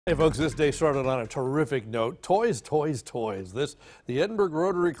Hey folks, this day started on a terrific note. Toys, toys, toys. The Edinburgh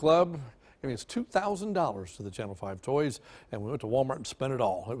Rotary Club giving us $2,000 to the Channel 5 Toys, and we went to Walmart and spent it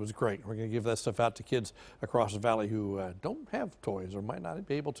all. It was great. We're going to give that stuff out to kids across the valley who don't have toys or might not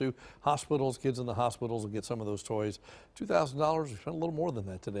be able to. Hospitals, kids in the hospitals will get some of those toys. $2,000, we spent a little more than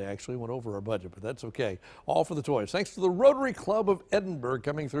that today, actually. Went over our budget, but that's okay. All for the toys. Thanks to the Rotary Club of Edinburgh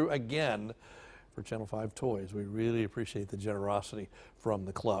coming through again for Channel 5 Toys. We really appreciate the generosity from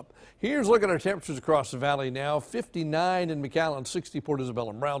the club. Here's a look at our temperatures across the valley now. 59 in McAllen, 60 Port Isabel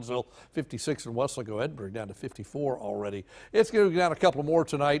and Brownsville, 56 in Weslaco, Edinburgh, down to 54 already. It's going to go down a couple more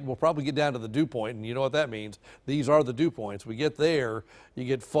tonight. We'll probably get down to the dew point, and you know what that means. These are the dew points. We get there, you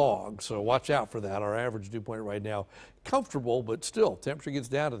get fog, so watch out for that. Our average dew point right now, comfortable, but still, temperature gets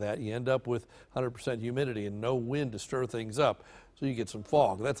down to that. You end up with 100% humidity and no wind to stir things up. So you get some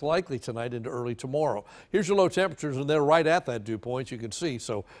fog. That's likely tonight into early tomorrow. Here's your low temperatures, and they're right at that dew point, you can see.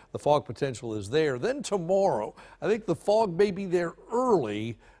 So the fog potential is there. Then tomorrow, I think the fog may be there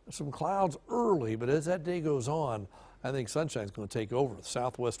early, some clouds early, but as that day goes on, I think sunshine's going to take over. The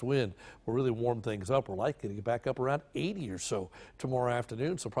southwest wind will really warm things up. We're likely to get back up around 80 or so tomorrow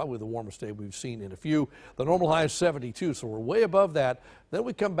afternoon, so probably the warmest day we've seen in a few. The normal high is 72, so we're way above that. Then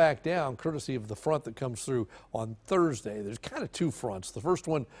we come back down, courtesy of the front that comes through on Thursday. There's kind of two fronts. The first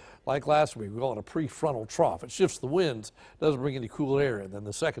one, like last week, we call it a prefrontal trough. It shifts the winds, doesn't bring any cool air in. Then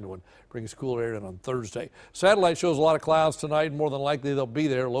the second one brings cooler air in on Thursday. Satellite shows a lot of clouds tonight. More than likely they'll be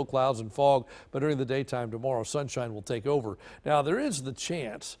there, low clouds and fog. But during the daytime tomorrow, sunshine will take over. Now, there is the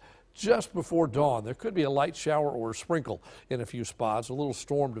chance just before dawn there could be a light shower or a sprinkle in a few spots. A little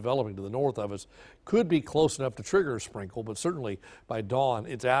storm developing to the north of us could be close enough to trigger a sprinkle, but certainly by dawn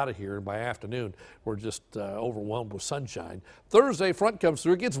it's out of here, and by afternoon we're just overwhelmed with sunshine. Thursday, front comes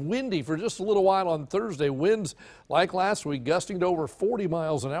through. It gets windy for just a little while on Thursday. Winds like last week gusting to over 40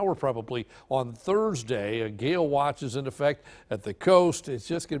 miles an hour probably on Thursday. A gale watch is in effect at the coast. It's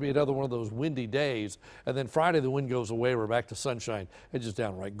just going to be another one of those windy days. And then Friday the wind goes away. We're back to sunshine. It's just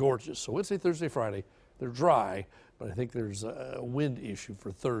downright gorgeous. So Wednesday, Thursday, Friday, they're dry, but I think there's a wind issue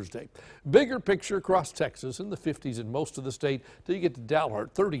for Thursday. Bigger picture across Texas in the 50s in most of the state till you get to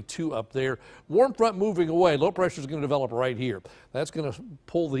Dalhart, 32 up there. Warm front moving away. Low pressure is going to develop right here. That's going to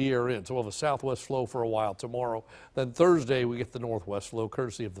pull the air in. So we'll have a southwest flow for a while tomorrow. Then Thursday we get the northwest flow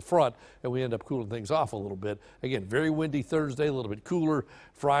courtesy of the front, and we end up cooling things off a little bit. Again, very windy Thursday, a little bit cooler.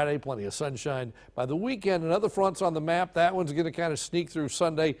 Friday, plenty of sunshine. By the weekend, another front's on the map. That one's going to kind of sneak through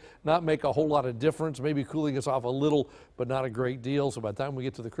Sunday, not make a whole lot of difference, maybe cooling us off a little, but not a great deal. So by the time we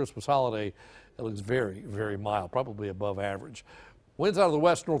get to the Christmas holiday, it looks very, very mild, probably above average. Winds out of the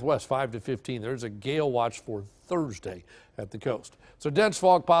west-northwest, 5 to 15. There's a gale watch for Thursday at the coast. So dense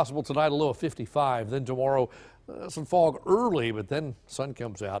fog possible tonight, a low of 55. Then tomorrow, some fog early, but then sun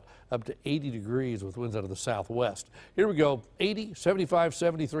comes out up to 80 degrees with winds out of the southwest. Here we go, 80, 75,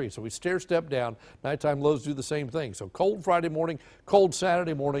 73. So we stair step down. Nighttime lows do the same thing. So cold Friday morning, cold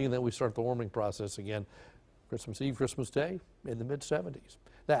Saturday morning, and then we start the warming process again. Christmas Eve, Christmas Day in the mid-70s.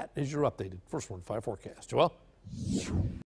 That is your updated First Warn 5 forecast. Joel?